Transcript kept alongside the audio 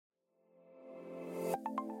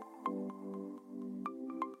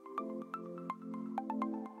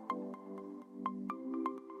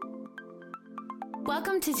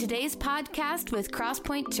Welcome to today's podcast with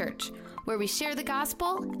Crosspoint Church, where we share the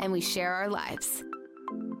gospel and we share our lives.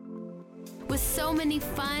 With so many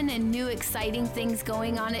fun and new exciting things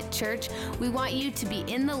going on at church, we want you to be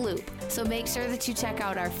in the loop. So make sure that you check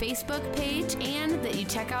out our Facebook page and that you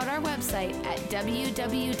check out our website at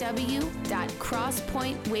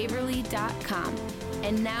www.crosspointwaverly.com.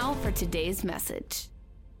 And now for today's message.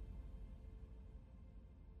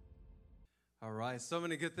 All right, so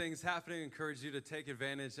many good things happening. I encourage you to take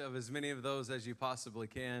advantage of as many of those as you possibly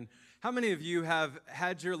can. How many of you have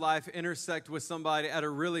had your life intersect with somebody at a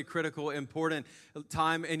really critical, important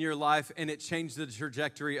time in your life, and it changed the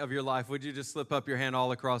trajectory of your life? Would you just slip up your hand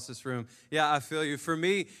all across this room? Yeah, I feel you. For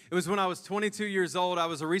me, it was when I was 22 years old. I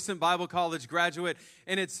was a recent Bible college graduate,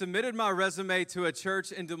 and had submitted my resume to a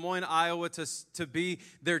church in Des Moines, Iowa, to be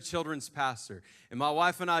their children's pastor. And my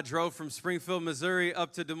wife and I drove from Springfield, Missouri,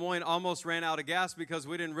 up to Des Moines, almost ran out of gas because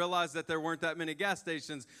we didn't realize that there weren't that many gas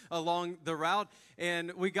stations along the route.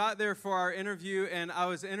 And we got there for our interview, and I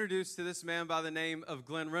was introduced to this man by the name of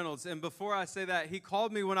Reynolds. And before I say that, he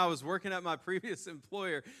called me when I was working at my previous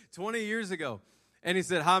employer 20 years ago. And he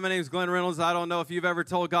said, "Hi, my name is Reynolds. I don't know if you've ever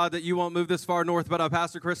told God that you won't move this far north, but I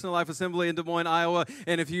pastor Christian Life Assembly in Des Moines, Iowa.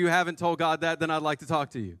 And if you haven't told God that, then I'd like to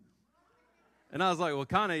talk to you." And I was like, well,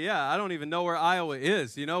 kind of, yeah, I don't even know where Iowa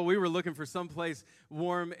is. You know, we were looking for someplace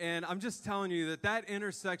warm. And I'm just telling you that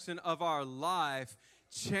intersection of our life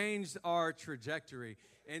changed our trajectory.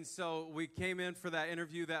 And so we came in for that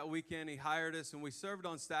interview that weekend. He hired us, and we served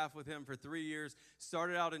on staff with him for 3 years.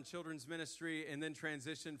 Started out in children's ministry and then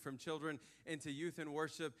transitioned from children into youth and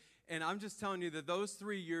worship. And I'm just telling you that those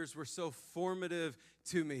 3 years were so formative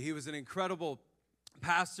to me. He was an incredible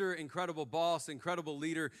pastor, incredible boss, incredible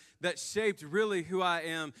leader that shaped really who I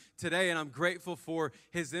am today, and I'm grateful for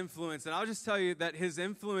his influence. And I'll just tell you that his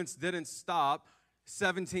influence didn't stop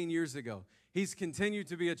 17 years ago. He's continued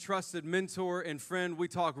to be a trusted mentor and friend. We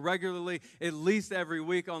talk regularly, at least every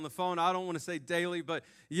week on the phone. I don't want to say daily, but,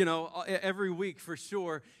 you know, every week for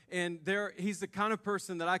sure. And he's the kind of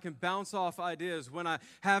person that I can bounce off ideas. When I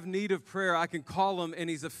have need of prayer, I can call him, and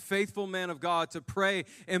he's a faithful man of God to pray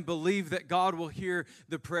and believe that God will hear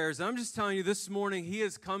the prayers. And I'm just telling you, this morning, he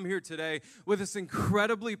has come here today with this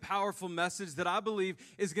incredibly powerful message that I believe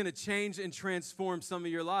is going to change and transform some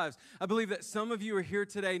of your lives. I believe that some of you are here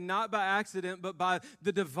today not by accident, but by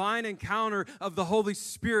the divine encounter of the Holy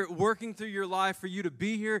Spirit working through your life for you to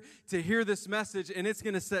be here to hear this message, and it's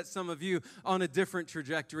going to set some of you on a different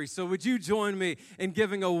trajectory. So would you join me in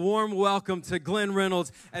giving a warm welcome to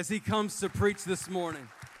Reynolds as he comes to preach this morning?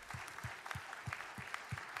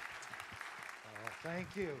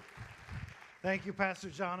 Thank you. Thank you, Pastor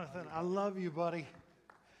Jonathan. I love you, buddy.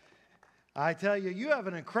 I tell you, you have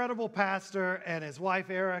an incredible pastor and his wife,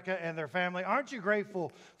 Erica, and their family. Aren't you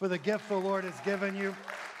grateful for the gift the Lord has given you?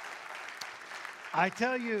 I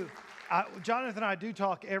tell you, Jonathan and I do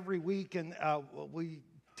talk every week, and we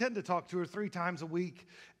tend to talk 2 or 3 times a week.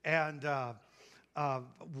 And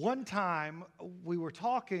one time we were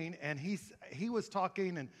talking, and he was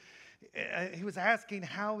talking, and he was asking,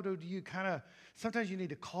 how do you kind of, sometimes you need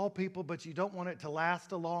to call people, but you don't want it to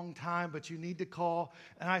last a long time, but you need to call.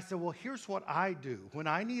 And I said, well, here's what I do. When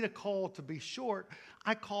I need a call to be short,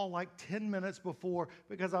 I call like 10 minutes before,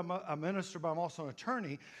 because I'm a minister, but I'm also an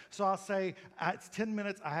attorney. So I'll say, it's 10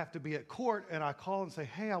 minutes, I have to be at court, and I call and say,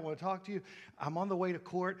 hey, I want to talk to you. I'm on the way to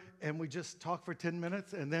court, and we just talk for 10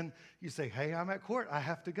 minutes, and then you say, hey, I'm at court, I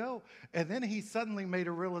have to go. And then he suddenly made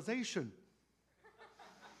a realization.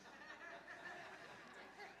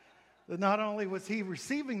 That not only was he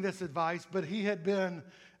receiving this advice, but he had been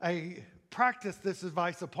practiced this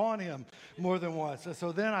advice upon him more than once. And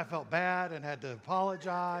so then I felt bad and had to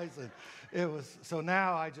apologize. And it was, so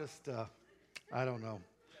now I just, I don't know.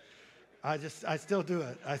 I still do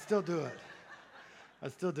it. I still do it.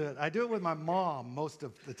 I do it with my mom most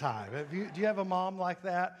of the time. Do you have a mom like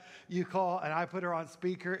that? You call, and I put her on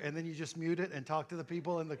speaker, and then you just mute it and talk to the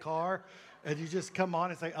people in the car. And you just come on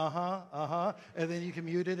and say, and then you can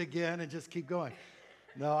mute it again and just keep going.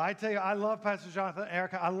 No, I tell you, I love Pastor Jonathan and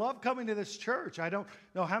Erica. I love coming to this church. I don't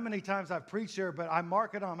know how many times I've preached here, but I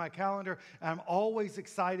mark it on my calendar, and I'm always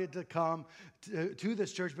excited to come to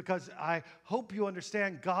this church, because I hope you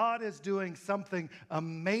understand God is doing something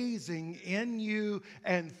amazing in you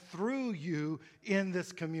and through you in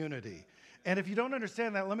this community. And if you don't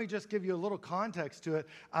understand that, let me just give you a little context to it.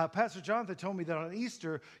 Pastor Jonathan told me that on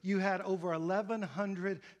Easter, you had over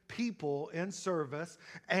 1,100 people in service,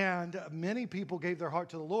 and many people gave their heart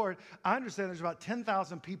to the Lord. I understand there's about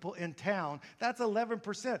 10,000 people in town. That's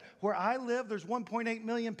 11%. Where I live, there's 1.8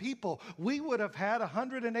 million people. We would have had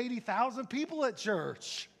 180,000 people at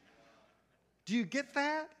church. Do you get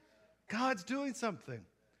that? God's doing something.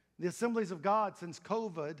 The Assemblies of God, since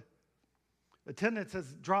COVID, attendance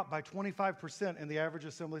has dropped by 25% in the average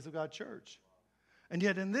Assemblies of God church. And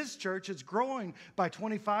yet in this church, it's growing by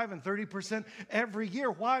 25 and 30% every year.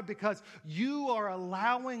 Why? Because you are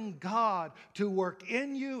allowing God to work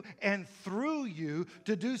in you and through you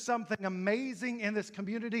to do something amazing in this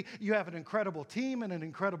community. You have an incredible team and an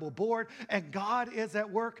incredible board, and God is at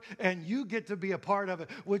work, and you get to be a part of it.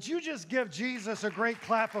 Would you just give Jesus a great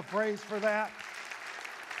clap of praise for that?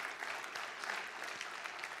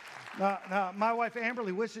 Now, my wife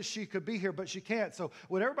Amberly wishes she could be here, but she can't. So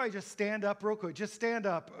would everybody just stand up real quick? Just stand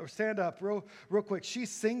up real quick. She's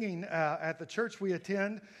singing at the church we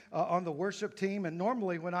attend on the worship team. And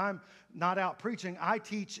normally when I'm not out preaching, I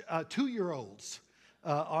teach 2-year-olds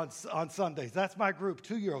on Sundays. That's my group,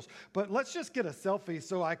 2-year-olds. But let's just get a selfie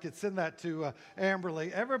so I could send that to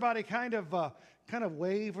Amberly. Everybody kind of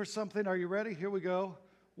wave or something. Are you ready? Here we go.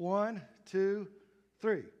 1, 2,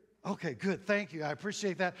 3. Okay, good. Thank you. I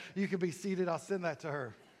appreciate that. You can be seated. I'll send that to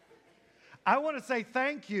her. I want to say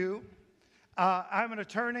thank you. I'm an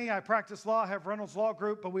attorney. I practice law. I have Reynolds Law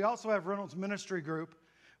Group, but we also have Reynolds Ministry Group,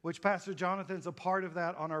 which Pastor Jonathan's a part of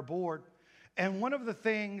that on our board. And one of the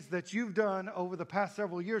things that you've done over the past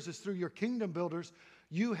several years is through your kingdom builders,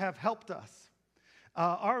 you have helped us.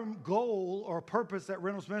 Our goal or purpose at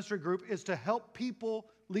Reynolds Ministry Group is to help people,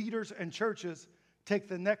 leaders, and churches take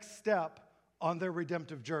the next step on their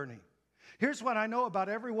redemptive journey. Here's what I know about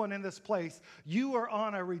everyone in this place. You are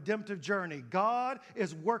on a redemptive journey. God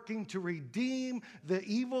is working to redeem the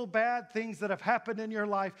evil, bad things that have happened in your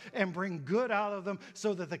life and bring good out of them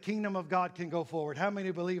so that the kingdom of God can go forward. How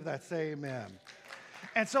many believe that? Say amen.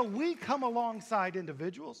 And so we come alongside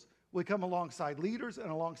individuals, we come alongside leaders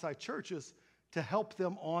and alongside churches to help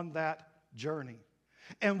them on that journey.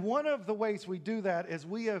 And one of the ways we do that is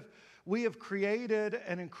we have created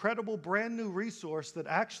an incredible brand new resource that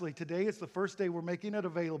actually today is the first day we're making it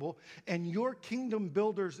available, and your Kingdom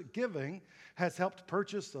Builders giving has helped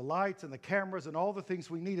purchase the lights and the cameras and all the things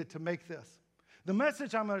we needed to make this. The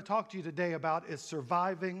message I'm going to talk to you today about is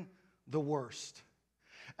surviving the worst.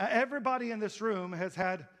 Everybody in this room has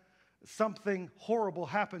had something horrible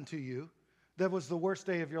happen to you that was the worst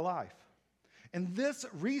day of your life. And this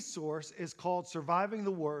resource is called Surviving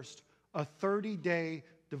the Worst, a 30-day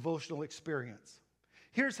devotional experience.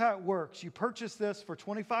 Here's how it works. You purchase this for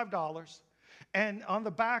 $25, and on the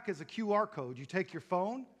back is a QR code. You take your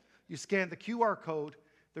phone, you scan the QR code.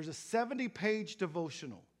 There's a 70-page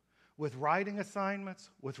devotional with writing assignments,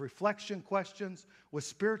 with reflection questions, with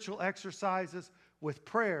spiritual exercises, with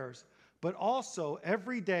prayers, but also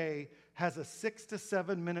every day has a 6 to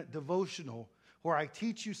 7 minute devotional where I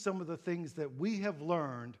teach you some of the things that we have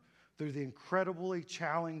learned through the incredibly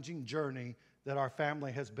challenging journey that our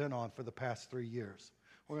family has been on for the past 3 years.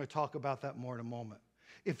 We're going to talk about that more in a moment.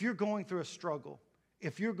 If you're going through a struggle,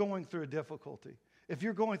 if you're going through a difficulty, if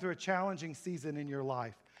you're going through a challenging season in your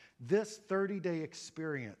life, this 30-day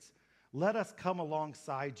experience, let us come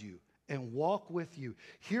alongside you and walk with you.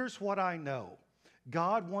 Here's what I know.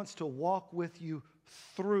 God wants to walk with you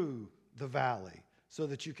through the valley so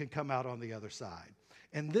that you can come out on the other side.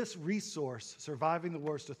 And this resource, Surviving the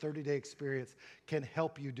Worst, a 30-day experience, can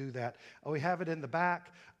help you do that. We have it in the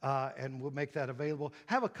back, and we'll make that available.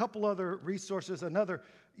 Have a couple other resources. Another,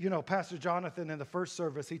 Pastor Jonathan in the first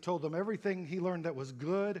service, he told them everything he learned that was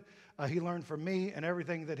good, he learned from me, and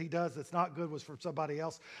everything that he does that's not good was from somebody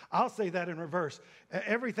else. I'll say that in reverse.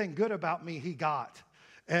 Everything good about me, he got,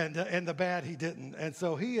 and the bad, he didn't. And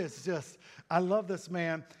so he is just, I love this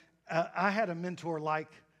man. I had a mentor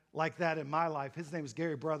like that in my life. His name is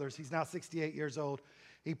Gary Brothers. He's now 68 years old.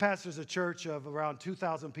 He pastors a church of around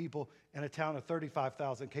 2,000 people in a town of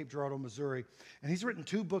 35,000, Cape Girardeau, Missouri. And he's written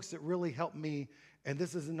 2 books that really helped me. And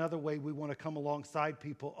this is another way we want to come alongside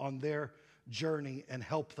people on their journey and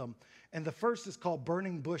help them. And the first is called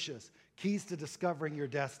Burning Bushes, Keys to Discovering Your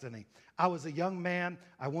Destiny. I was a young man.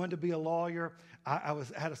 I wanted to be a lawyer. I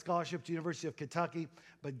had a scholarship to the University of Kentucky,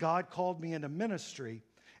 but God called me into ministry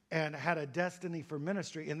and had a destiny for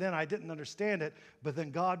ministry. And then I didn't understand it, but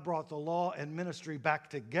then God brought the law and ministry back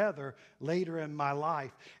together later in my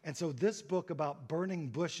life. And so this book about burning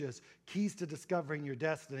bushes, Keys to Discovering Your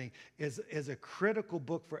Destiny, is a critical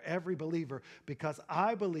book for every believer, because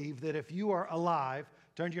I believe that if you are alive,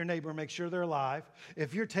 turn to your neighbor and make sure they're alive.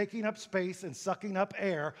 If you're taking up space and sucking up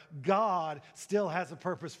air, God still has a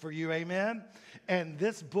purpose for you, amen? And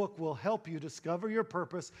this book will help you discover your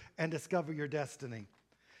purpose and discover your destiny.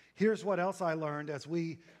 Here's what else I learned as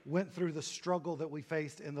we went through the struggle that we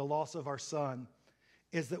faced in the loss of our son,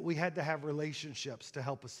 is that we had to have relationships to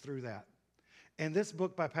help us through that. And this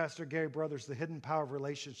book by Pastor Gary Brothers, The Hidden Power of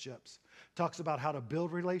Relationships, talks about how to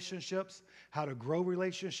build relationships, how to grow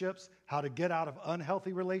relationships, how to get out of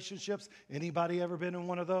unhealthy relationships. Anybody ever been in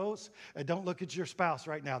one of those? And don't look at your spouse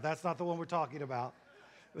right now. That's not the one we're talking about.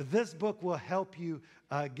 This book will help you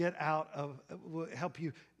get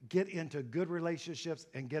into good relationships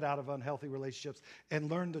and get out of unhealthy relationships and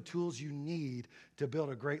learn the tools you need to build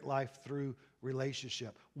a great life through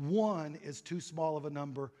relationship. One is too small of a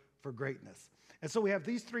number for greatness. And so we have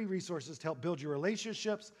these 3 resources to help build your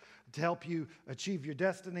relationships, to help you achieve your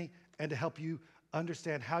destiny, and to help you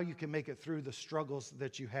understand how you can make it through the struggles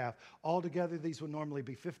that you have. Altogether, these would normally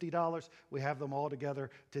be $50. We have them all together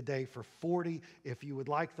today for $40. If you would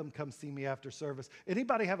like them, come see me after service.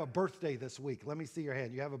 Anybody have a birthday this week? Let me see your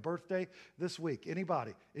hand. You have a birthday this week?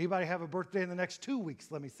 Anybody? Anybody have a birthday in the next 2 weeks?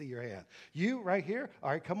 Let me see your hand. You right here? All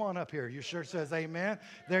right, come on up here. Your shirt says amen.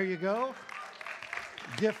 There you go.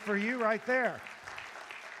 Gift for you right there.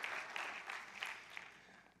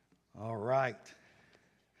 All right.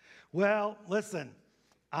 Well, listen,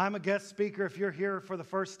 I'm a guest speaker. If you're here for the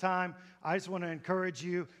first time, I just want to encourage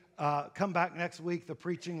you, come back next week. The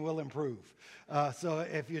preaching will improve. So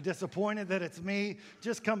if you're disappointed that it's me,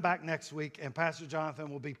 just come back next week, and Pastor Jonathan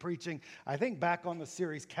will be preaching, I think, back on the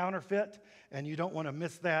series Counterfeit, and you don't want to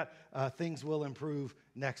miss that. Things will improve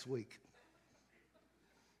next week.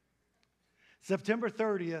 September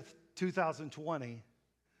 30th, 2020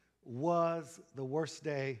 was the worst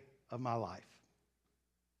day of my life.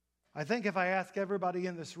 I think if I ask everybody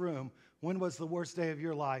in this room, when was the worst day of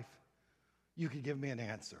your life, you could give me an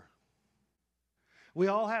answer. We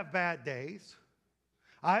all have bad days.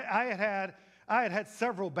 I had had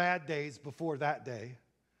several bad days before that day.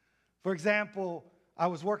 For example, I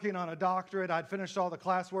was working on a doctorate. I'd finished all the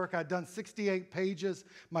classwork. I'd done 68 pages.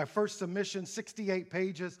 My first submission, 68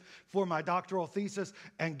 pages for my doctoral thesis.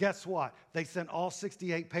 And guess what? They sent all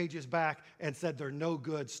 68 pages back and said they're no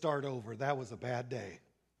good, start over. That was a bad day.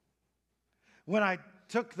 When I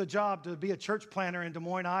took the job to be a church planter in Des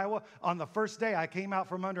Moines, Iowa, on the first day I came out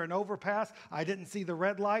from under an overpass. I didn't see the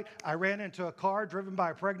red light. I ran into a car driven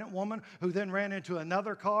by a pregnant woman who then ran into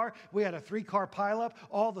another car. We had a 3-car pileup.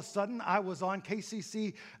 All of a sudden, I was on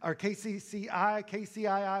KCC or KCCI,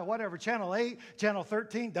 KCII, whatever, Channel 8, Channel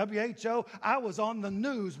 13, WHO. I was on the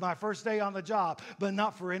news my first day on the job, but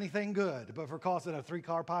not for anything good, but for causing a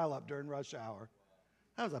 3-car pileup during rush hour.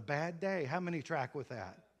 That was a bad day. How many track with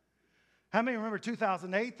that? How many remember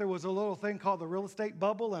 2008, there was a little thing called the real estate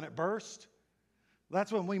bubble and it burst? That's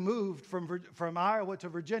when we moved from Iowa to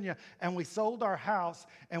Virginia and we sold our house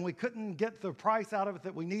and we couldn't get the price out of it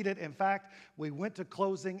that we needed. In fact, we went to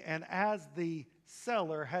closing, and as the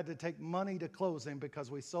seller had to take money to closing because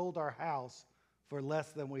we sold our house for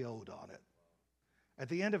less than we owed on it. At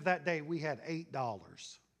the end of that day, we had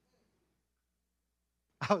 $8.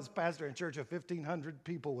 I was pastor in a church of 1,500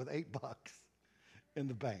 people with $8 in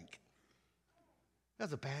the bank. That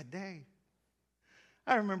was a bad day.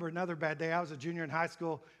 I remember another bad day. I was a junior in high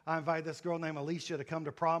school. I invited this girl named Alicia to come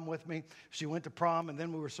to prom with me. She went to prom, and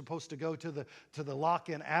then we were supposed to go to the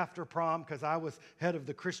lock-in after prom because I was head of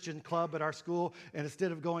the Christian club at our school. And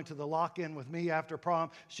instead of going to the lock-in with me after prom,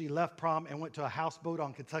 she left prom and went to a houseboat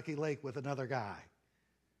on Kentucky Lake with another guy.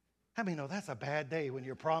 How many know that's a bad day when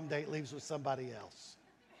your prom date leaves with somebody else?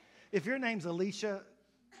 If your name's Alicia,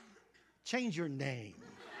 change your name.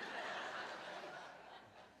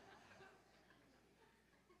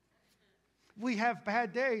 We have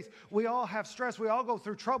bad days. We all have stress. We all go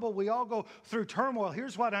through trouble. We all go through turmoil.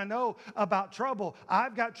 Here's what I know about trouble.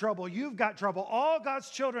 I've got trouble. You've got trouble. All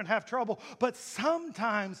God's children have trouble. But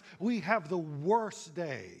sometimes we have the worst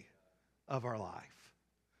day of our life.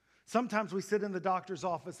 Sometimes we sit in the doctor's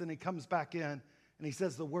office and he comes back in and he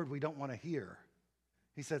says the word we don't want to hear.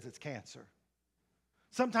 He says it's cancer.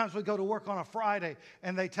 Sometimes we go to work on a Friday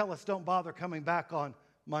and they tell us don't bother coming back on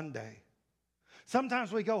Monday.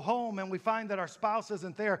 Sometimes we go home and we find that our spouse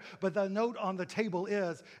isn't there, but the note on the table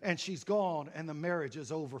is, and she's gone, and the marriage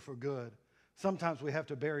is over for good. Sometimes we have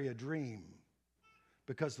to bury a dream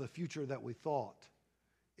because the future that we thought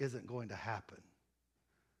isn't going to happen.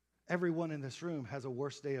 Everyone in this room has a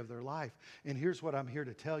worst day of their life. And here's what I'm here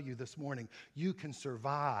to tell you this morning. You can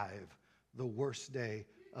survive the worst day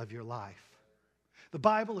of your life. The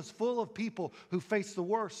Bible is full of people who face the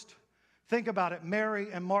worst. Think about it, Mary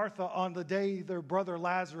and Martha on the day their brother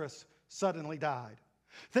Lazarus suddenly died.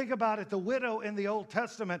 Think about it, the widow in the Old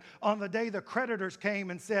Testament on the day the creditors came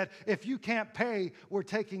and said, if you can't pay, we're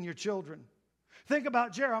taking your children. Think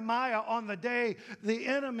about Jeremiah on the day the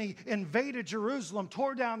enemy invaded Jerusalem,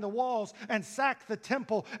 tore down the walls, and sacked the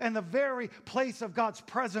temple, and the very place of God's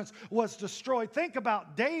presence was destroyed. Think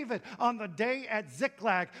about David on the day at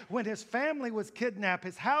Ziklag when his family was kidnapped,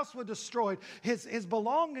 his house was destroyed, his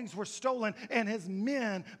belongings were stolen, and his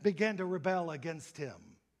men began to rebel against him.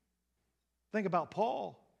 Think about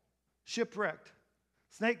Paul, shipwrecked,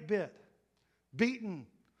 snake bit, beaten,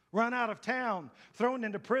 run out of town, thrown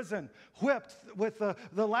into prison, whipped with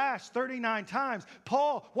the lash 39 times.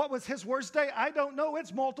 Paul, what was his worst day? I don't know.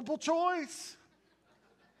 It's multiple choice.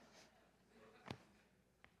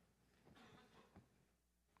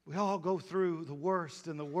 We all go through the worst,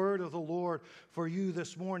 and the word of the Lord for you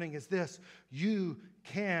this morning is this: you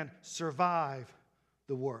can survive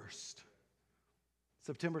the worst.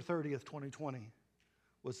 September 30th, 2020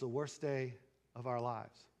 was the worst day of our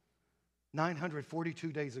lives.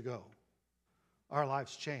 942 days ago, our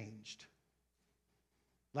lives changed.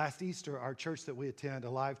 Last Easter, our church that we attend, a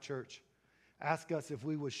live church, asked us if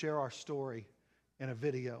we would share our story in a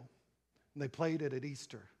video. And they played it at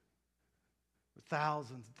Easter.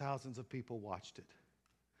 Thousands and thousands of people watched it.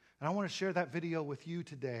 And I want to share that video with you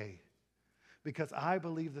today because I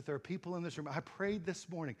believe that there are people in this room. I prayed this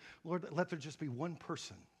morning, Lord, let there just be one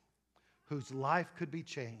person whose life could be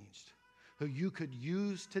changed, who you could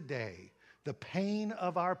use today, the pain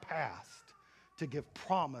of our past, to give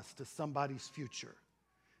promise to somebody's future.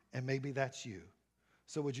 And maybe that's you.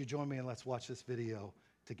 So would you join me and let's watch this video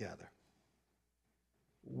together.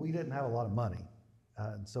 We didn't have a lot of money,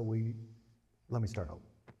 and so let me start over.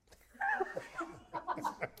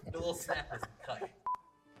 The little snap is cut.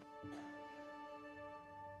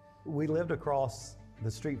 We lived across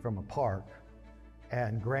the street from a park,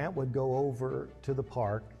 and Grant would go over to the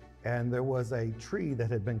park, and there was a tree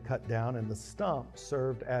that had been cut down, and the stump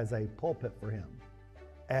served as a pulpit for him.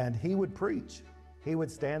 And he would preach. He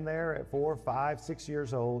would stand there at 4, 5, 6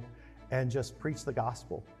 years old and just preach the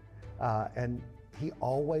gospel. And he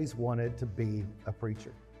always wanted to be a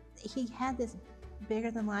preacher. He had this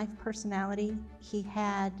bigger-than-life personality. He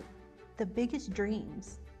had the biggest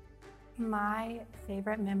dreams. My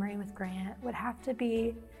favorite memory with Grant would have to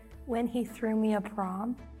be when he threw me a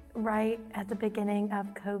prom. Right at the beginning of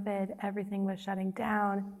COVID, everything was shutting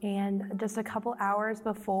down, and just a couple hours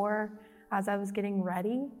before, as I was getting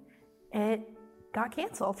ready, it got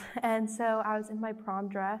canceled. And so I was in my prom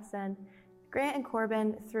dress, and Grant and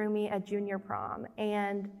Corbin threw me a junior prom,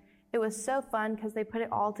 and it was so fun because they put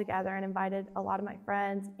it all together and invited a lot of my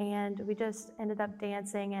friends, and we just ended up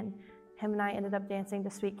dancing, and him and I ended up dancing to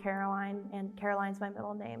Sweet Caroline, and Caroline's my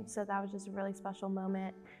middle name, so that was just a really special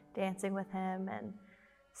moment, dancing with him and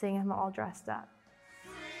seeing him all dressed up.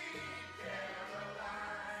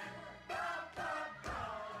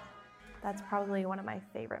 That's probably one of my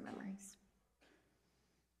favorite memories.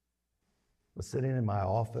 I was sitting in my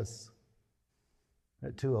office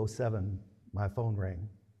at 2:07, my phone rang,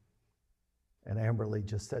 and Amberly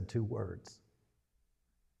just said 2 words: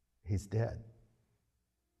 he's dead.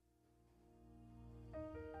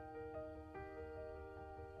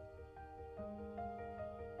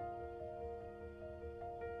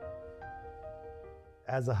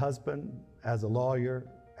 As a husband, as a lawyer,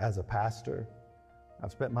 as a pastor,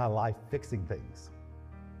 I've spent my life fixing things.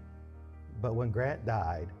 But when Grant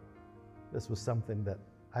died, this was something that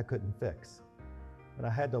I couldn't fix. And I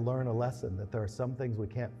had to learn a lesson that there are some things we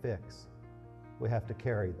can't fix. We have to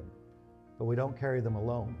carry them. But we don't carry them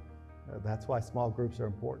alone. That's why small groups are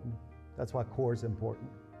important. That's why core is important.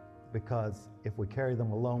 Because if we carry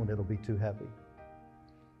them alone, it'll be too heavy.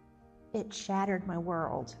 It shattered my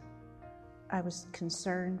world. I was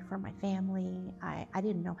concerned for my family. I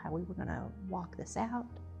didn't know how we were going to walk this out.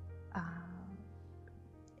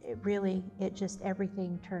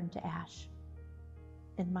 Everything turned to ash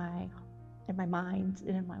in my mind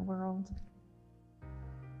and in my world.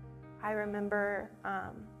 I remember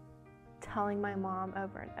telling my mom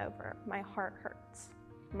over and over, my heart hurts.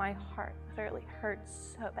 My heart literally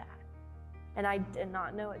hurts so bad. And I did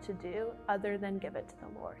not know what to do other than give it to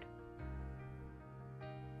the Lord.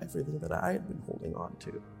 Everything that I had been holding on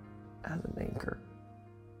to as an anchor,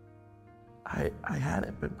 I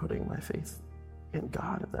hadn't been putting my faith in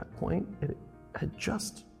God at that point. It had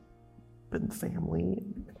just been family.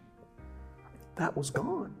 That was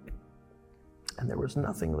gone. And there was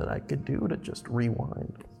nothing that I could do to just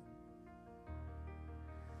rewind.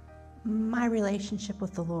 My relationship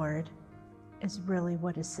with the Lord is really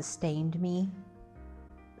what has sustained me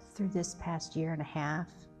through this past year and a half.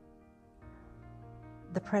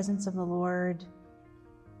 The presence of the Lord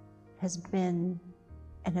has been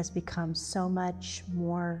and has become so much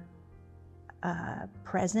more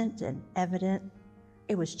present and evident.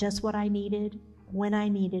 It was just what I needed, when I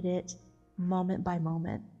needed it, moment by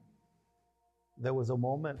moment. There was a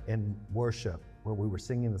moment in worship where we were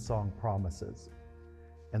singing the song Promises.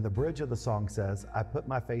 And the bridge of the song says, I put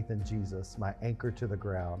my faith in Jesus, my anchor to the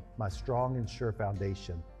ground, my strong and sure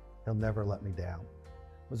foundation. He'll never let me down.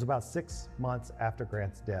 It was about 6 months after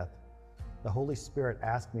Grant's death. The Holy Spirit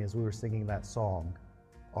asked me as we were singing that song,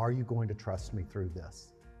 are you going to trust me through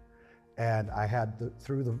this? And I had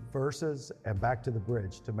through the verses and back to the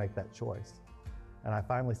bridge to make that choice. And I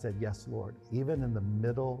finally said, yes, Lord, even in the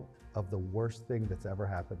middle of the worst thing that's ever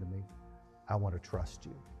happened to me, I want to trust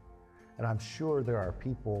you. And I'm sure there are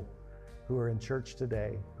people who are in church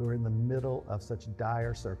today who are in the middle of such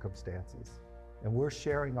dire circumstances. And we're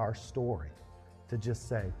sharing our story to just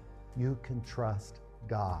say, you can trust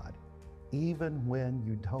God. Even when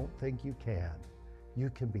you don't think you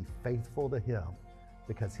can be faithful to Him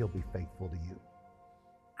because He'll be faithful to you.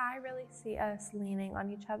 I really see us leaning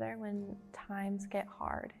on each other when times get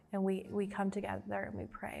hard, and we come together and we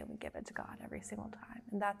pray and we give it to God every single time.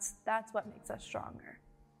 And that's what makes us stronger.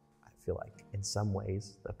 I feel like in some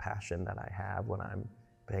ways the passion that I have when I'm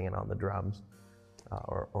banging on the drums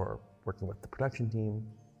or working with the production team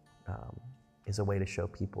is a way to show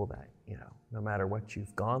people that, no matter what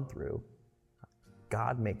you've gone through,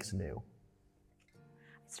 God makes new.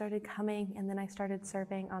 I started coming, and then I started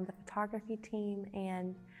serving on the photography team,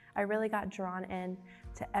 and I really got drawn in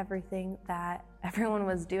to everything that everyone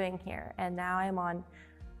was doing here. And now I'm on,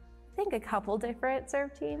 I think, a couple different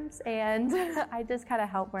serve teams, and I just kind of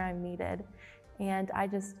help where I'm needed. And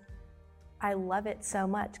I love it so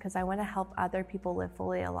much because I want to help other people live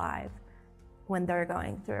fully alive when they're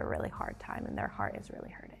going through a really hard time and their heart is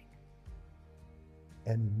really hurting.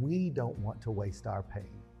 And we don't want to waste our pain.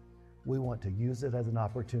 We want to use it as an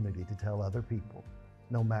opportunity to tell other people,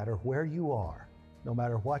 no matter where you are, no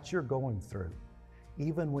matter what you're going through,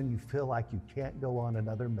 even when you feel like you can't go on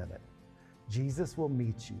another minute, Jesus will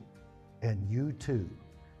meet you, and you too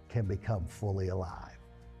can become fully alive.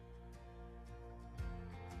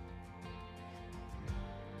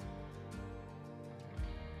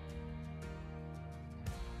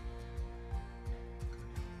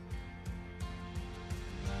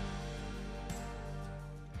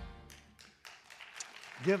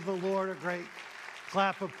 Give the Lord a great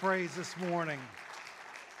clap of praise this morning.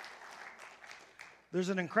 There's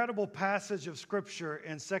an incredible passage of Scripture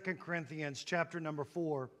in 2 Corinthians chapter number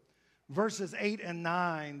 4, verses 8 and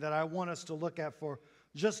 9 that I want us to look at for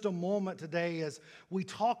just a moment today as we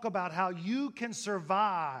talk about how you can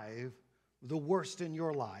survive the worst in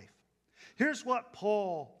your life. Here's what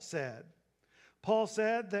Paul said. Paul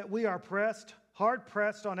said that we are pressed, hard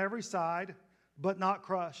pressed on every side, but not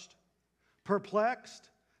crushed. Perplexed,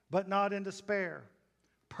 but not in despair.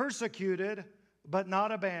 Persecuted, but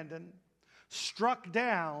not abandoned. Struck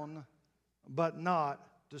down, but not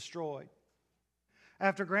destroyed.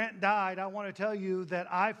 After Grant died, I want to tell you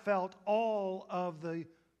that I felt all of the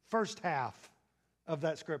first half of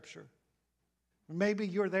that scripture. Maybe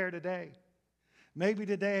you're there today. Maybe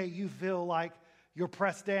today you feel like you're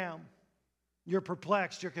pressed down. You're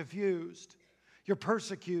perplexed. You're confused. You're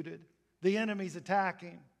persecuted. The enemy's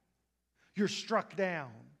attacking. You're struck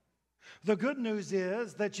down. The good news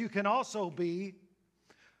is that you can also be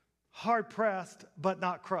hard-pressed but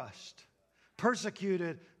not crushed,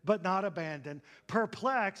 persecuted but not abandoned,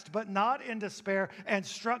 perplexed but not in despair, and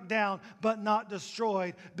struck down but not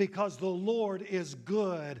destroyed, because the Lord is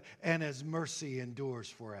good and His mercy endures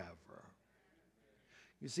forever.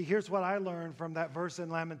 You see, here's what I learned from that verse in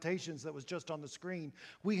Lamentations that was just on the screen.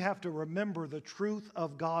 We have to remember the truth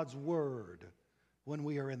of God's word when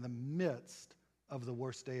we are in the midst of the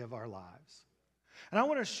worst day of our lives. And I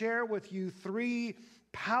want to share with you 3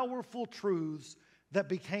 powerful truths that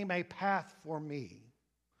became a path for me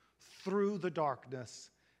through the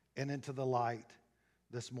darkness and into the light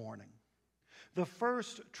this morning. The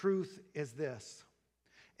first truth is this,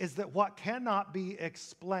 is that what cannot be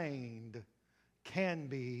explained can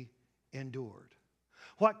be endured.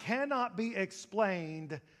 What cannot be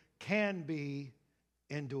explained can be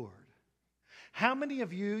endured. How many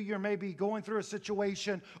of you're maybe going through a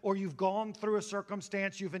situation, or you've gone through a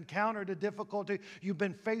circumstance, you've encountered a difficulty, you've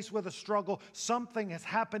been faced with a struggle, something has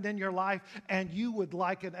happened in your life, and you would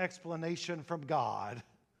like an explanation from God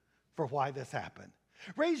for why this happened?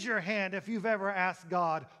 Raise your hand if you've ever asked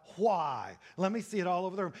God, why? Let me see it all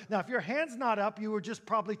over the room. Now, if your hand's not up, you were just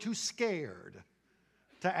probably too scared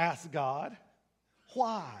to ask God,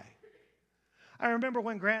 why? I remember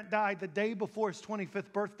when Grant died the day before his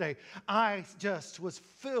 25th birthday, I just was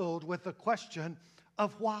filled with the question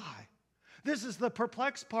of why. This is the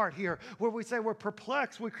perplexed part here, where we say we're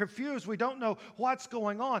perplexed, we're confused, we don't know what's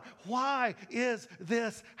going on. Why is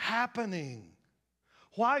this happening?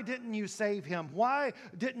 Why didn't you save him? Why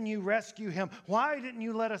didn't you rescue him? Why didn't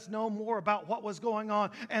you let us know more about what was going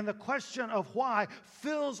on? And the question of why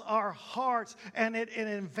fills our hearts and it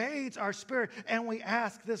invades our spirit. And we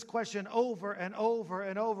ask this question over and over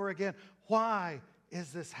and over again. Why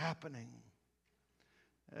is this happening?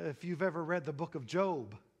 If you've ever read the book of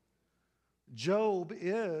Job, Job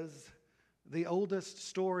is the oldest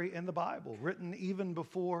story in the Bible, written even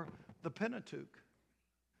before the Pentateuch.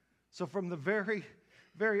 So from the very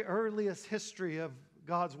earliest history of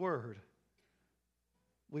God's Word,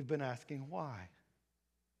 we've been asking why.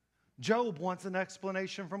 Job wants an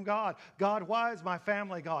explanation from God. God, why is my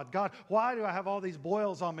family, God? God, why do I have all these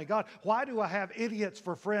boils on me? God, why do I have idiots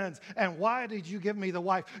for friends? And why did you give me the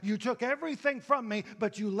wife? You took everything from me,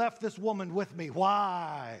 but you left this woman with me.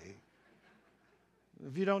 Why?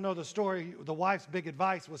 If you don't know the story, the wife's big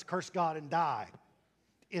advice was curse God and die.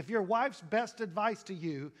 If your wife's best advice to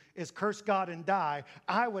you is curse God and die,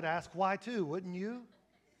 I would ask why too, wouldn't you?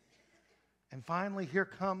 And finally, here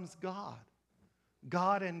comes God.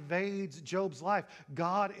 God invades Job's life.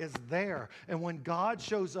 God is there. And when God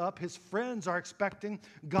shows up, his friends are expecting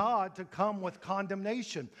God to come with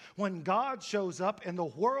condemnation. When God shows up in the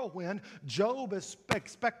whirlwind, Job is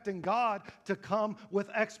expecting God to come with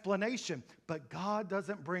explanation. But God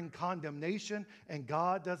doesn't bring condemnation and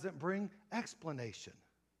God doesn't bring explanation.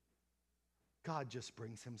 God just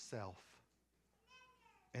brings himself.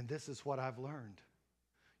 And this is what I've learned.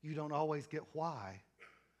 You don't always get why.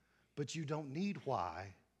 But you don't need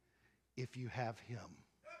why if you have him.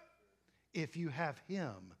 If you have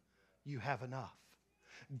him, you have enough.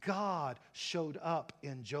 God showed up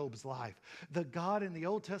in Job's life. The God in the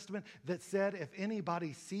Old Testament that said, if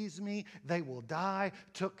anybody sees me, they will die,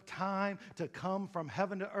 took time to come from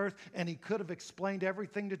heaven to earth, and he could have explained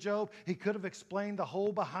everything to Job. He could have explained the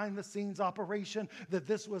whole behind-the-scenes operation, that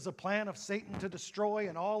this was a plan of Satan to destroy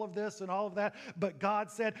and all of this and all of that. But God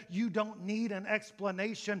said, you don't need an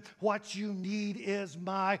explanation. What you need is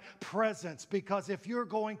my presence, because if you're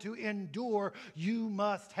going to endure, you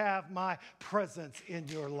must have my presence in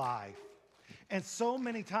your life. And so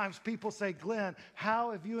many times people say, Glenn,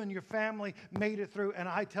 how have you and your family made it through? And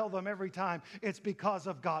I tell them every time, it's because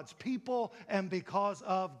of God's people and because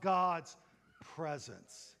of God's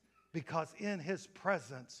presence. Because in his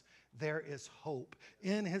presence, there is hope.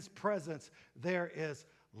 In his presence, there is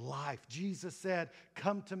life. Jesus said,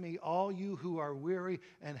 come to me, all you who are weary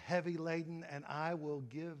and heavy laden, and I will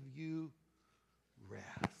give you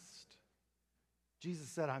rest. Jesus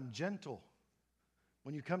said, I'm gentle.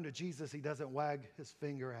 When you come to Jesus, he doesn't wag his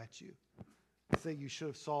finger at you and say you should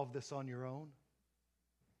have solved this on your own.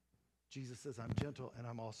 Jesus says, I'm gentle and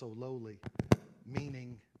I'm also lowly,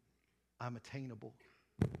 meaning I'm attainable.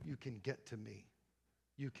 You can get to me.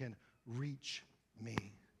 You can reach me.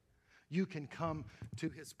 You can come to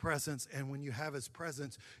his presence, and when you have his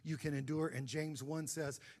presence, you can endure. And James 1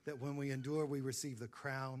 says that when we endure, we receive the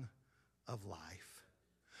crown of life.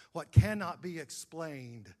 What cannot be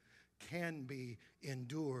explained can be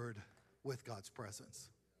endured with God's presence.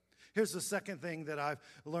 Here's the second thing that I've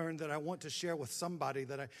learned that I want to share with somebody,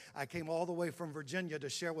 that I came all the way from Virginia to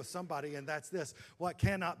share with somebody, and that's this. What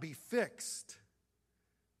cannot be fixed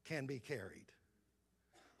can be carried.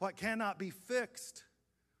 What cannot be fixed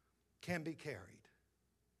can be carried.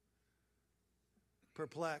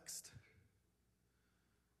 Perplexed,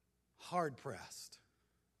 hard-pressed.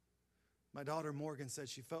 My daughter Morgan said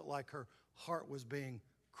she felt like her heart was being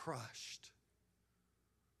crushed.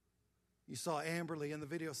 You saw Amberly in the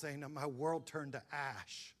video saying, my world turned to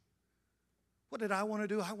ash. What did I want to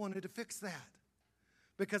do? I wanted to fix that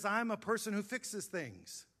because I'm a person who fixes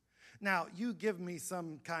things. Now, you give me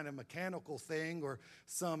some kind of mechanical thing or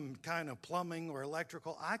some kind of plumbing or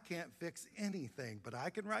electrical. I can't fix anything, but I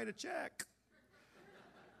can write a check.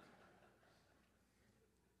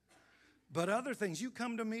 But other things, you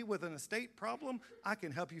come to me with an estate problem, I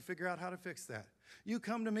can help you figure out how to fix that. You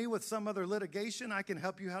come to me with some other litigation, I can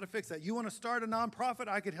help you how to fix that. You want to start a nonprofit,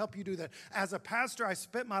 I can help you do that. As a pastor, I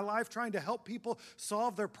spent my life trying to help people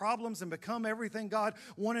solve their problems and become everything God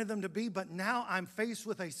wanted them to be, but now I'm faced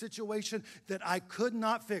with a situation that I could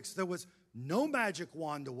not fix. There was no magic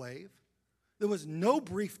wand to wave. There was no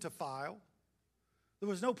brief to file. There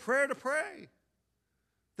was no prayer to pray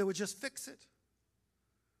that would just fix it.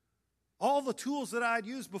 All the tools that I had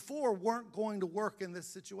used before weren't going to work in this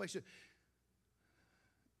situation.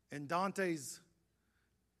 In Dante's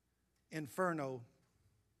Inferno,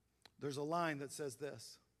 there's a line that says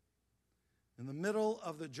this: in the middle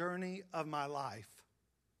of the journey of my life,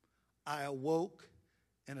 I awoke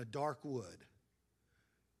in a dark wood,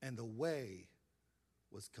 and the way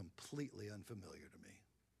was completely unfamiliar to me.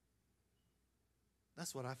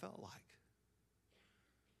 That's what I felt like.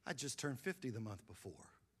 I'd just turned 50 the month before.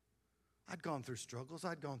 I'd gone through struggles.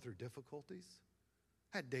 I'd gone through difficulties.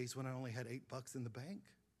 Had days when I only had $8 in the bank.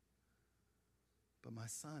 But my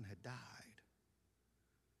son had died.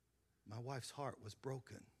 My wife's heart was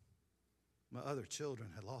broken. My other children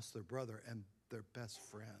had lost their brother and their best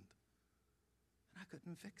friend. And I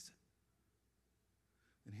couldn't fix it.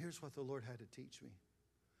 And here's what the Lord had to teach me.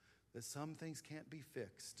 That some things can't be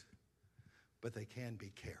fixed, but they can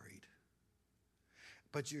be carried.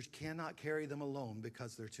 But you cannot carry them alone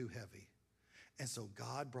because they're too heavy. And so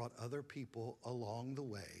God brought other people along the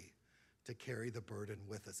way to carry the burden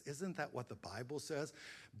with us. Isn't that what the Bible says?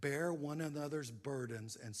 Bear one another's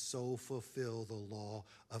burdens and so fulfill the law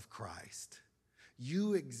of Christ.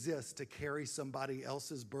 You exist to carry somebody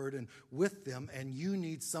else's burden with them, and you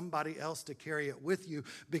need somebody else to carry it with you,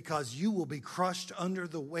 because you will be crushed under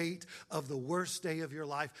the weight of the worst day of your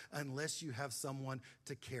life unless you have someone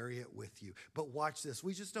to carry it with you. But watch this.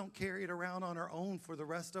 We just don't carry it around on our own for the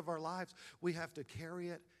rest of our lives. We have to carry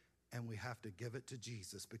it, and we have to give it to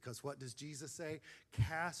Jesus, because what does Jesus say?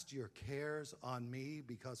 Cast your cares on me,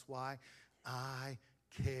 because why? I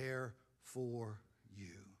care for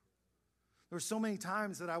you. There were so many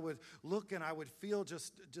times that I would look and I would feel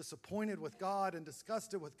just disappointed with God and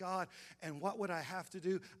disgusted with God. And what would I have to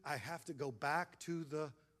do? I have to go back to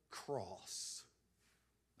the cross.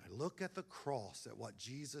 I look at the cross, at what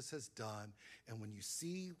Jesus has done. And when you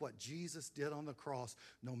see what Jesus did on the cross,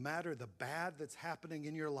 no matter the bad that's happening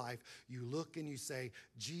in your life, you look and you say,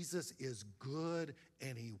 Jesus is good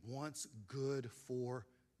and he wants good for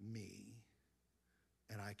me.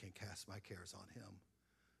 And I can cast my cares on him,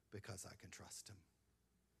 because I can trust him.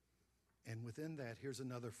 And within that, here's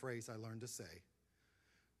another phrase I learned to say.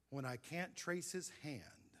 When I can't trace his hand,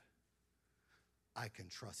 I can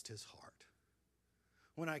trust his heart.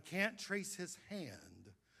 When I can't trace his hand,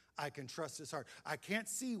 I can trust his heart. I can't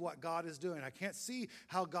see what God is doing. I can't see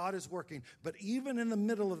how God is working. But even in the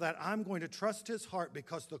middle of that, I'm going to trust his heart,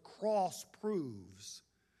 because the cross proves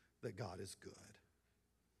that God is good.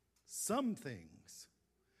 Some things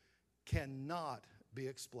cannot be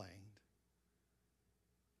explained,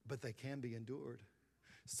 but they can be endured.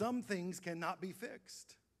 Some things cannot be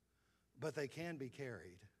fixed, but they can be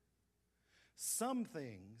carried. Some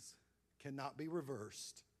things cannot be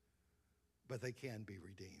reversed, but they can be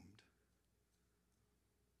redeemed.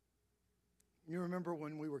 You remember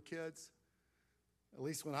when we were kids? At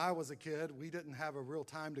least when I was a kid, we didn't have a real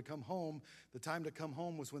time to come home. The time to come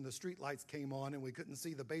home was when the street lights came on and we couldn't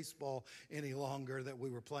see the baseball any longer that we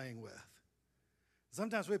were playing with.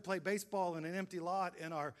 Sometimes we'd play baseball in an empty lot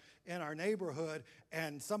in our neighborhood,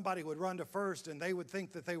 and somebody would run to first, and they would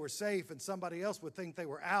think that they were safe, and somebody else would think they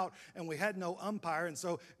were out, and we had no umpire. And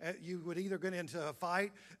so you would either get into a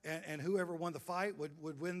fight, and whoever won the fight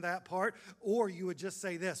would win that part, or you would just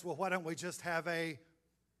say this, well, why don't we just have a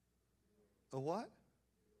what?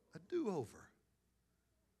 A do-over.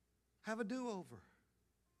 Have a do-over.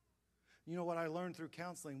 You know what I learned through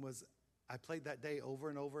counseling was I played that day over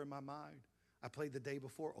and over in my mind. I played the day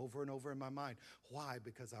before over and over in my mind. Why?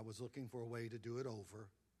 Because I was looking for a way to do it over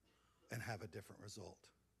and have a different result.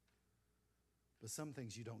 But some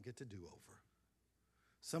things you don't get to do over.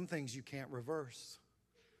 Some things you can't reverse.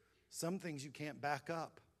 Some things you can't back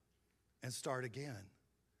up and start again.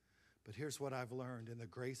 But here's what I've learned. In the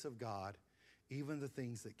grace of God, even the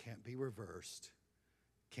things that can't be reversed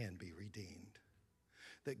can be redeemed.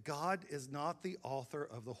 That God is not the author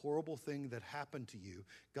of the horrible thing that happened to you.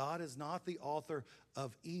 God is not the author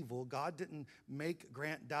of evil. God didn't make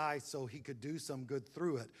Grant die so he could do some good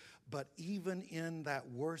through it. But even in that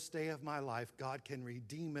worst day of my life, God can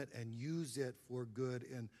redeem it and use it for good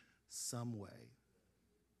in some way.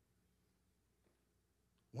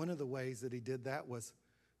 One of the ways that he did that was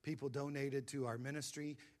people donated to our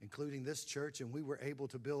ministry, including this church, and we were able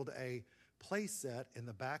to build a play set in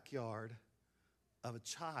the backyard of a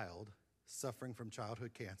child suffering from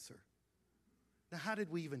childhood cancer. Now, how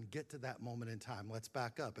did we even get to that moment in time? Let's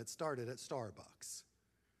back up. It started at Starbucks.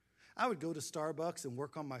 I would go to Starbucks and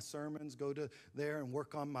work on my sermons, go to there and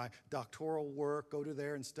work on my doctoral work, go to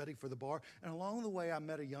there and study for the bar. And along the way, I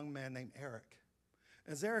met a young man named Eric.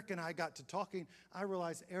 As Eric and I got to talking, I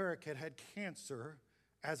realized Eric had had cancer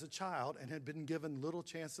as a child and had been given little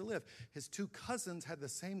chance to live. His two cousins had the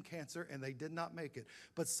same cancer and they did not make it.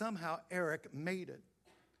 But somehow Eric made it.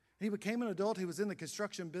 He became an adult. He was in the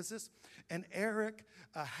construction business. And Eric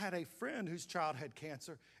had a friend whose child had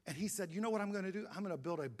cancer. And he said, you know what I'm going to do? I'm going to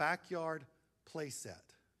build a backyard play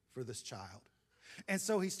set for this child. And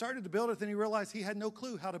so he started to build it, then he realized he had no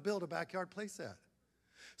clue how to build a backyard playset.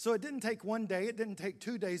 So it didn't take 1 day, it didn't take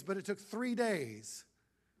 2 days, but it took 3 days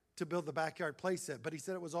to build the backyard playset. But he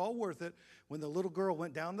said it was all worth it when the little girl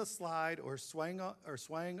went down the slide or swung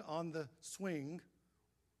on the swing.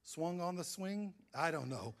 Swung on the swing? I don't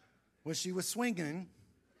know. When she was swinging,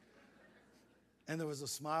 and there was a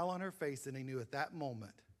smile on her face, and he knew at that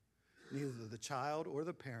moment, neither the child or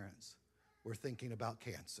the parents were thinking about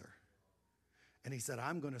cancer. And he said,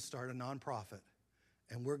 I'm going to start a nonprofit,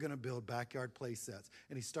 and we're going to build backyard play sets.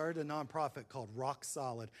 And he started a nonprofit called Rock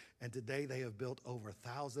Solid, and today they have built over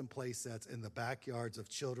 1,000 play sets in the backyards of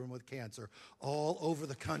children with cancer all over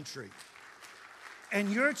the country. And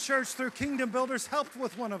your church, through Kingdom Builders, helped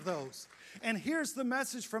with one of those. And here's the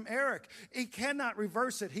message from Eric. He cannot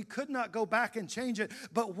reverse it. He could not go back and change it.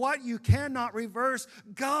 But what you cannot reverse,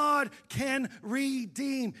 God can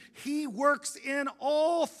redeem. He works in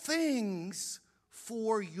all things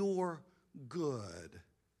for your good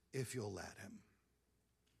if you'll let him.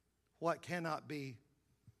 What cannot be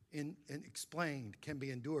explained can be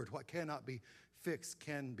endured. What cannot be fixed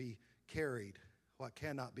can be carried. What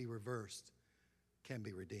cannot be reversed can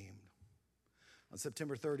be redeemed. On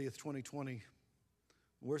September 30th, 2020,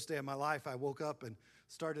 the worst day of my life, I woke up and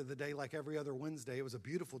started the day like every other Wednesday. It was a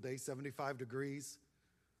beautiful day, 75 degrees.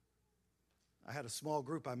 I had a small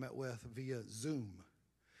group I met with via Zoom.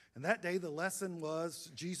 And that day, the lesson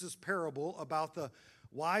was Jesus' parable about the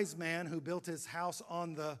wise man who built his house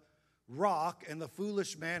on the rock and the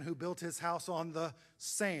foolish man who built his house on the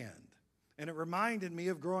sand. And it reminded me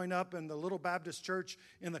of growing up in the little Baptist church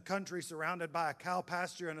in the country surrounded by a cow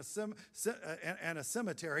pasture and a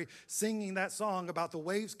cemetery, singing that song about the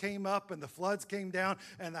waves came up and the floods came down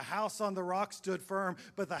and the house on the rock stood firm,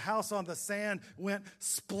 but the house on the sand went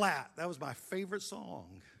splat. That was my favorite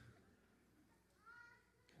song.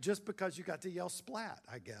 Just because you got to yell splat,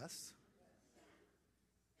 I guess.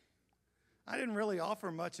 I didn't really offer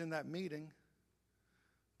much in that meeting,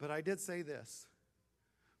 but I did say this.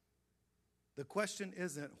 The question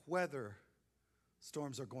isn't whether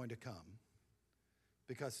storms are going to come,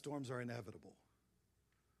 because storms are inevitable.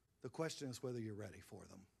 The question is whether you're ready for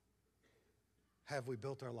them. Have we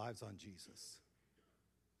built our lives on Jesus?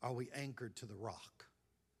 Are we anchored to the rock?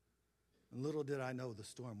 And little did I know the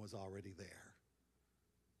storm was already there.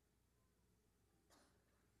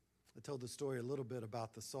 I told the story a little bit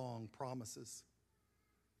about the song Promises.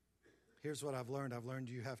 Here's what I've learned. I've learned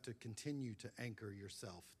you have to continue to anchor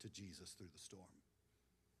yourself to Jesus through the storm.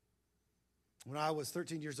 When I was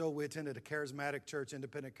 13 years old, we attended a charismatic church,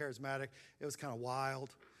 independent charismatic. It was kind of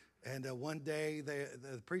wild. And one day,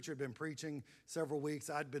 the preacher had been preaching several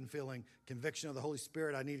weeks. I'd been feeling conviction of the Holy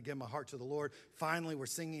Spirit. I needed to give my heart to the Lord. Finally, we're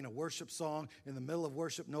singing a worship song. In the middle of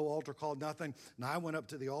worship, no altar call, nothing. And I went up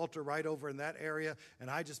to the altar right over in that area, and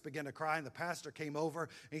I just began to cry. And the pastor came over,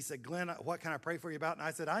 and he said, Glenn, what can I pray for you about? And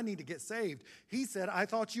I said, I need to get saved. He said, I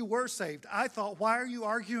thought you were saved. I thought, why are you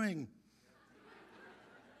arguing?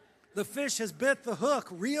 The fish has bit the hook.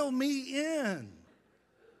 Reel me in.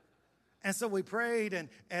 And so we prayed, and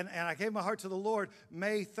I gave my heart to the Lord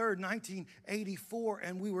May 3rd, 1984,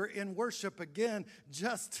 and we were in worship again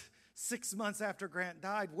just 6 months after Grant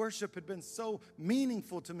died. Worship had been so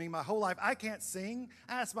meaningful to me my whole life. I can't sing.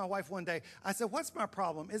 I asked my wife one day, I said, what's my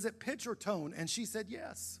problem? Is it pitch or tone? And she said,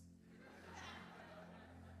 yes.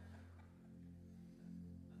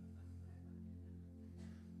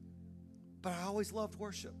 But I always loved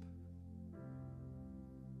worship.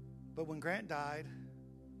 But when Grant died,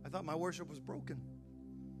 I thought my worship was broken,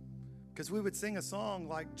 because we would sing a song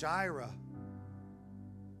like Jireh,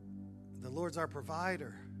 the Lord's our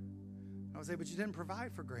provider. I would say, but you didn't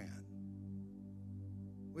provide for Grant.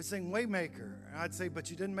 We'd sing Waymaker, and I'd say, but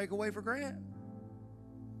you didn't make a way for Grant.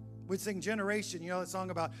 We'd sing Generation, that song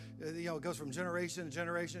about, it goes from generation to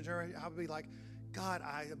generation to generation. I would be like, God,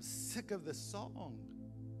 I am sick of this song,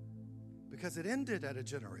 because it ended at a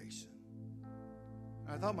generation.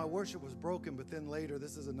 I thought my worship was broken, but then later,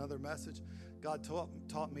 this is another message. God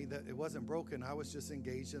taught me that it wasn't broken. I was just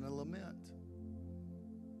engaged in a lament.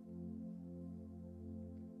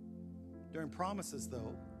 During Promises,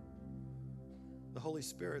 though, the Holy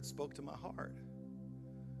Spirit spoke to my heart.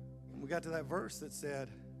 And we got to that verse that said,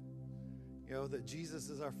 that Jesus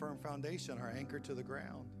is our firm foundation, our anchor to the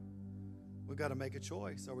ground. We've got to make a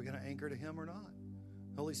choice. Are we going to anchor to him or not?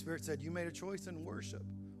 The Holy Spirit said, you made a choice in worship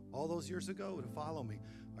all those years ago to follow me.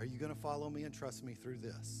 Are you going to follow me and trust me through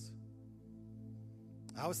this?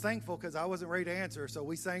 I was thankful because I wasn't ready to answer. So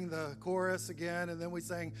we sang the chorus again, and then we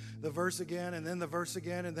sang the verse again, and then the verse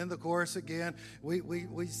again, and then the chorus again.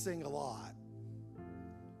 We sing a lot.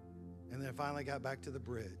 And then finally got back to the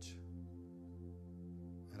bridge.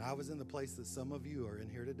 And I was in the place that some of you are in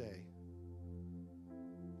here today,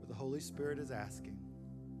 where the Holy Spirit is asking,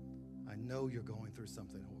 I know you're going through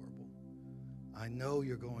something horrible. I know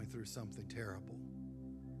you're going through something terrible.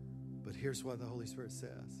 But here's what the Holy Spirit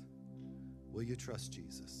says. Will you trust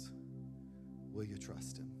Jesus? Will you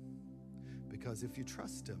trust him? Because if you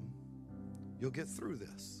trust him, you'll get through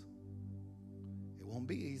this. It won't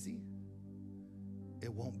be easy.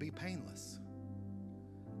 It won't be painless.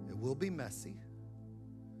 It will be messy,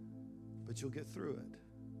 but you'll get through it.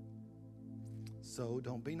 So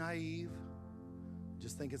don't be naive.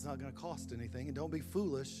 Just think it's not going to cost anything. And don't be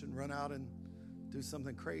foolish and run out and do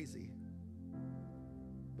something crazy.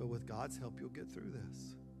 But with God's help, you'll get through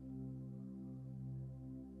this.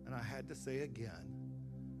 And I had to say again,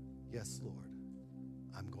 yes, Lord,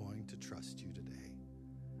 I'm going to trust you today.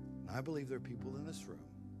 And I believe there are people in this room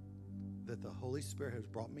that the Holy Spirit has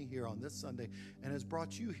brought me here on this Sunday and has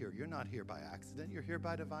brought you here. You're not here by accident. You're here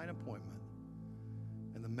by divine appointment.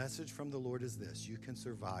 And the message from the Lord is this: you can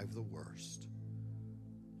survive the worst.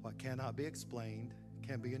 What cannot be explained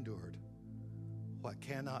can be endured. What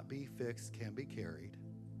cannot be fixed can be carried.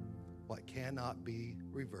 What cannot be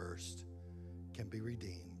reversed can be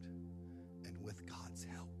redeemed. And with God's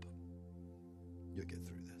help, you'll get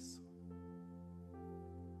through this.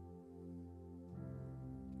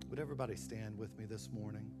 Would everybody stand with me this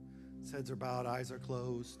morning? Heads are bowed, eyes are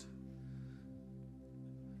closed.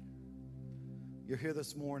 You're here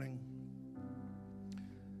this morning,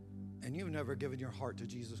 and you've never given your heart to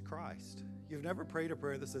Jesus Christ. You've never prayed a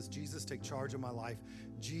prayer that says, Jesus, take charge of my life.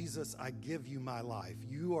 Jesus, I give you my life.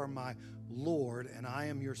 You are my Lord, and I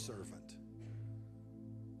am your servant.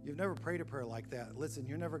 You've never prayed a prayer like that. Listen,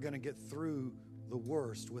 you're never going to get through the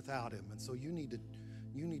worst without him, and so you need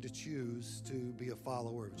to choose to be a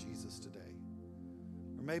follower of Jesus today.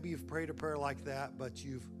 Or maybe you've prayed a prayer like that, but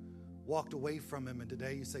you've walked away from him, and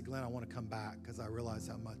today you say, Glenn, I want to come back because I realize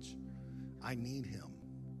how much I need him.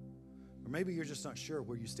 Or maybe you're just not sure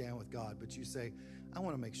where you stand with God, but you say, I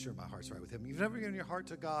want to make sure my heart's right with him. You've never given your heart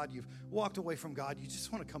to God. You've walked away from God. You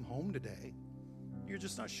just want to come home today. You're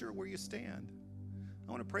just not sure where you stand.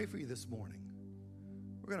 I want to pray for you this morning.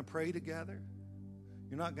 We're going to pray together.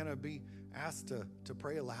 You're not going to be asked to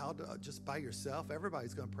pray aloud just by yourself.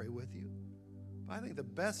 Everybody's going to pray with you. But I think the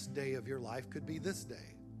best day of your life could be this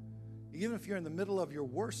day. Even if you're in the middle of your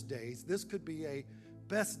worst days, this could be a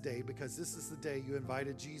best day because this is the day you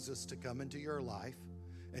invited Jesus to come into your life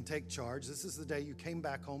and take charge. This is the day you came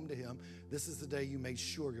back home to him. This is the day you made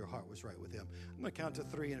sure your heart was right with him. I'm going to count to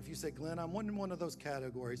 3, and if you say, Glenn, I'm in one of those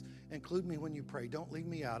categories, include me when you pray. Don't leave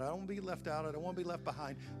me out. I don't want to be left out. I don't want to be left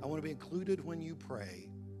behind. I want to be included when you pray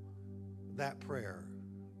that prayer.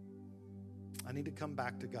 I need to come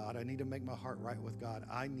back to God. I need to make my heart right with God.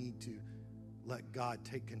 I need to let God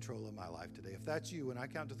take control of my life today. If that's you, when I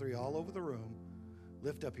count to 3 all over the room,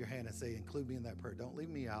 lift up your hand and say, include me in that prayer. Don't leave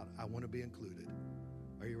me out. I want to be included.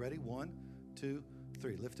 Are you ready? 1, 2,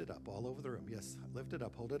 3. Lift it up all over the room. Yes, lift it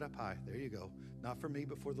up. Hold it up high. There you go. Not for me,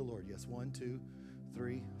 but for the Lord. Yes, 1, 2,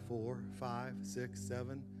 3, 4, 5, 6,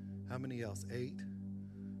 7. How many else? 8,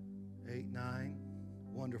 9.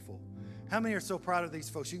 Wonderful. How many are so proud of these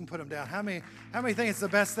folks? You can put them down. How many think it's the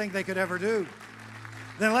best thing they could ever do?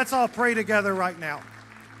 Then let's all pray together right now.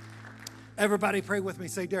 Everybody pray with me.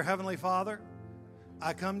 Say, Dear Heavenly Father,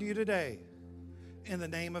 I come to you today in the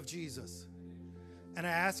name of Jesus. And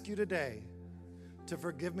I ask you today to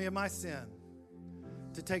forgive me of my sin,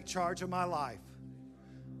 to take charge of my life.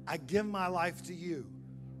 I give my life to you.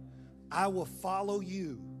 I will follow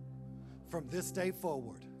you from this day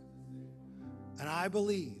forward. And I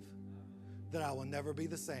believe that I will never be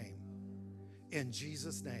the same. In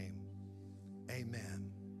Jesus' name, amen.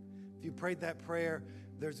 If you prayed that prayer,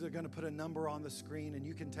 they're going to put a number on the screen, and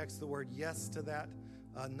you can text the word yes to that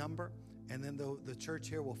number, and then the church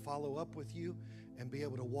here will follow up with you and be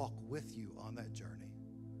able to walk with you on that journey.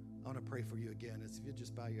 I want to pray for you again. If you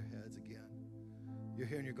just bow your heads again. You're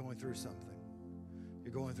here and you're going through something.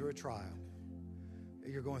 You're going through a trial.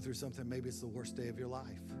 You're going through something, maybe it's the worst day of your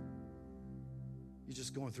life. You're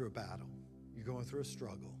just going through a battle. You're going through a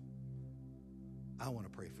struggle. I want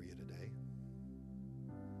to pray for you today.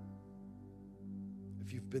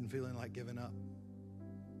 If you've been feeling like giving up,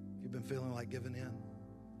 if you've been feeling like giving in,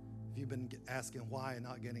 if you've been asking why and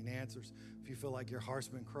not getting answers, if you feel like your heart's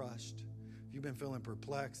been crushed, if you've been feeling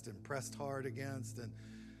perplexed and pressed hard against and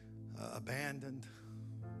abandoned,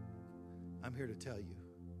 I'm here to tell you,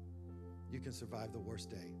 you can survive the worst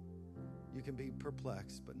day. You can be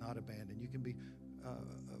perplexed but not abandoned. You can be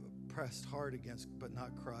pressed hard against but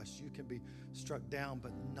not crushed. You can be struck down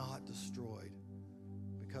but not destroyed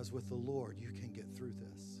because with the Lord, you can get through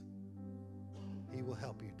this. He will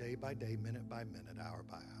help you day by day, minute by minute, hour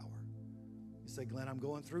by hour. You say, Glenn, I'm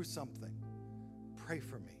going through something. Pray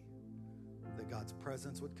for me that God's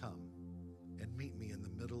presence would come and meet me in the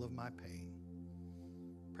middle of my pain.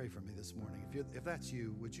 Pray for me this morning. If that's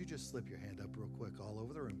you, would you just slip your hand up real quick all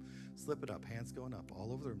over the room? Slip it up, hands going up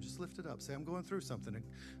all over the room. Just lift it up. Say, I'm going through something.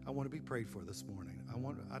 I want to be prayed for this morning.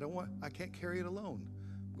 I can't carry it alone.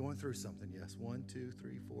 I'm going through something. Yes, 1, 2,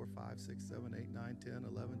 3, 4, 5, 6, 7, 8, 9, 10,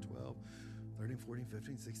 11, 12, 13, 14,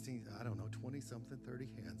 15, 16, 20 something, 30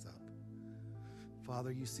 hands up.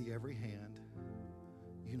 Father, you see every hand.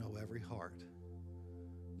 You know every heart.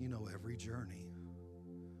 You know every journey.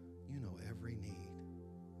 You know every need.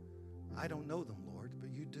 I don't know them, Lord,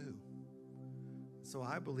 but you do. So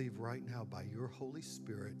I believe right now by your Holy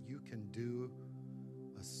Spirit, you can do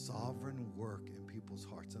a sovereign work in people's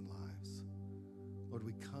hearts and lives. Lord,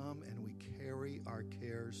 we come and we carry our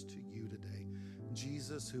cares to you today.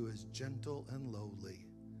 Jesus, who is gentle and lowly,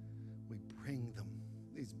 we bring them,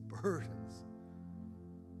 these burdens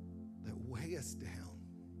that weigh us down,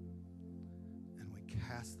 and we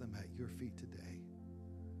cast them at your feet today.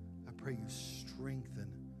 I pray you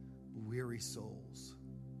strengthen weary souls.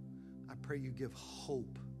 I pray you give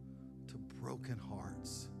hope to broken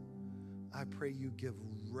hearts. I pray you give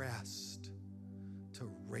rest to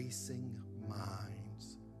racing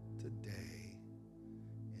minds today,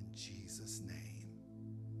 in Jesus' name.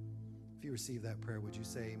 If you receive that prayer, would you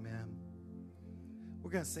say amen?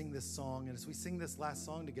 We're going to sing this song, and as we sing this last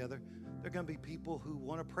song together, there are going to be people who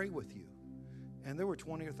want to pray with you. And there were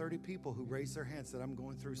 20 or 30 people who raised their hands and said, I'm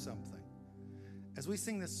going through something. As we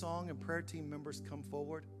sing this song and prayer team members come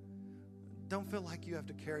forward, don't feel like you have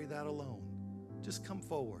to carry that alone. Just come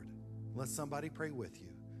forward. Let somebody pray with you.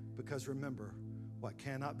 Because remember, what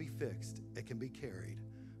cannot be fixed, it can be carried.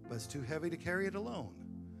 But it's too heavy to carry it alone.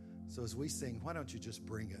 So as we sing, why don't you just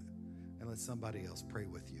bring it and let somebody else pray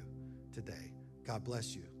with you today. God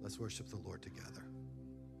bless you. Let's worship the Lord together.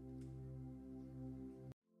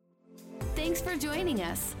 Thanks for joining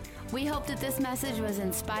us. We hope that this message was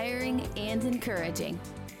inspiring and encouraging.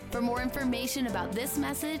 For more information about this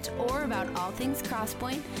message or about all things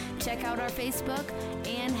Crosspoint, check out our Facebook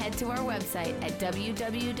and head to our website at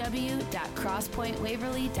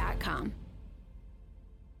www.crosspointwaverly.com.